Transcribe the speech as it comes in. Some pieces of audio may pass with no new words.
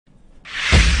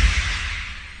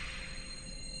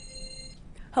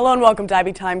Hello and welcome to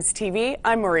IB Times TV.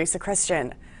 I'm Marisa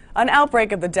Christian. An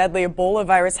outbreak of the deadly Ebola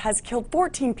virus has killed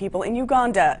 14 people in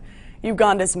Uganda.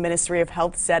 Uganda's Ministry of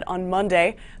Health said on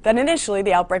Monday that initially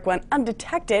the outbreak went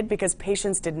undetected because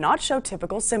patients did not show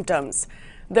typical symptoms.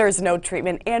 There is no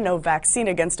treatment and no vaccine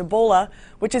against Ebola,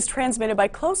 which is transmitted by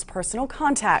close personal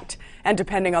contact, and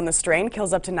depending on the strain,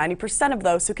 kills up to 90% of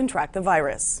those who contract the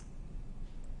virus.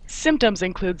 Symptoms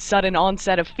include sudden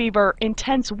onset of fever,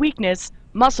 intense weakness,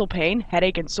 muscle pain,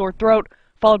 headache and sore throat,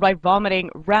 followed by vomiting,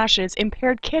 rashes,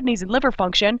 impaired kidneys and liver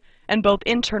function, and both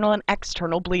internal and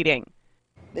external bleeding.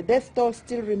 The death toll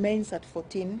still remains at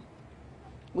 14,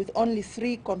 with only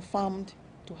 3 confirmed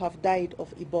to have died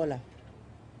of Ebola.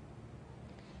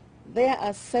 There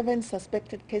are 7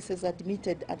 suspected cases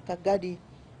admitted at Kagadi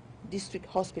District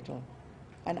Hospital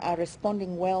and are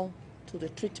responding well to the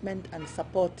treatment and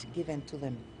support given to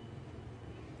them.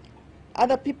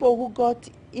 Other people who got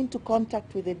into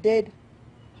contact with the dead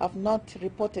have not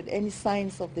reported any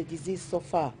signs of the disease so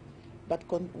far, but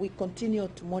we continue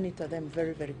to monitor them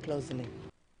very, very closely.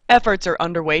 Efforts are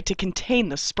underway to contain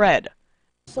the spread.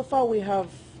 So far we have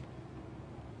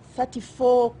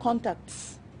 34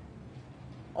 contacts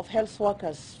of health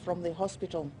workers from the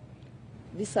hospital.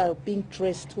 These are being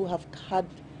traced who have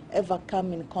ever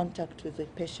come in contact with the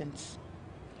patients.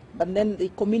 But then the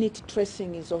community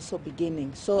tracing is also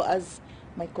beginning. So as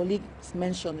my colleagues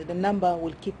mentioned, the number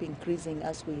will keep increasing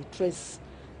as we trace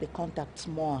the contacts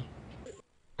more.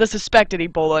 The suspected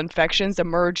Ebola infections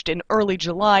emerged in early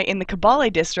July in the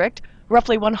Kagadi district,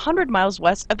 roughly 100 miles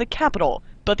west of the capital,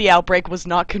 but the outbreak was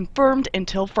not confirmed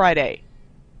until Friday.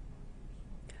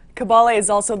 Kagadi is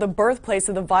also the birthplace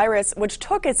of the virus, which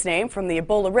took its name from the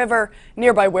Ebola River,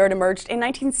 nearby where it emerged in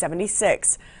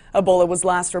 1976. Ebola was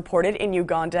last reported in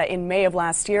Uganda in May of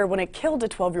last year when it killed a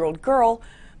 12-year-old girl.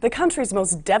 The country's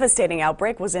most devastating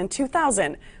outbreak was in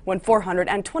 2000, when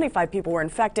 425 people were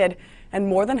infected and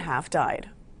more than half died.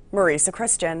 Marisa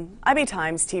Christian, IB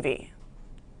Times TV.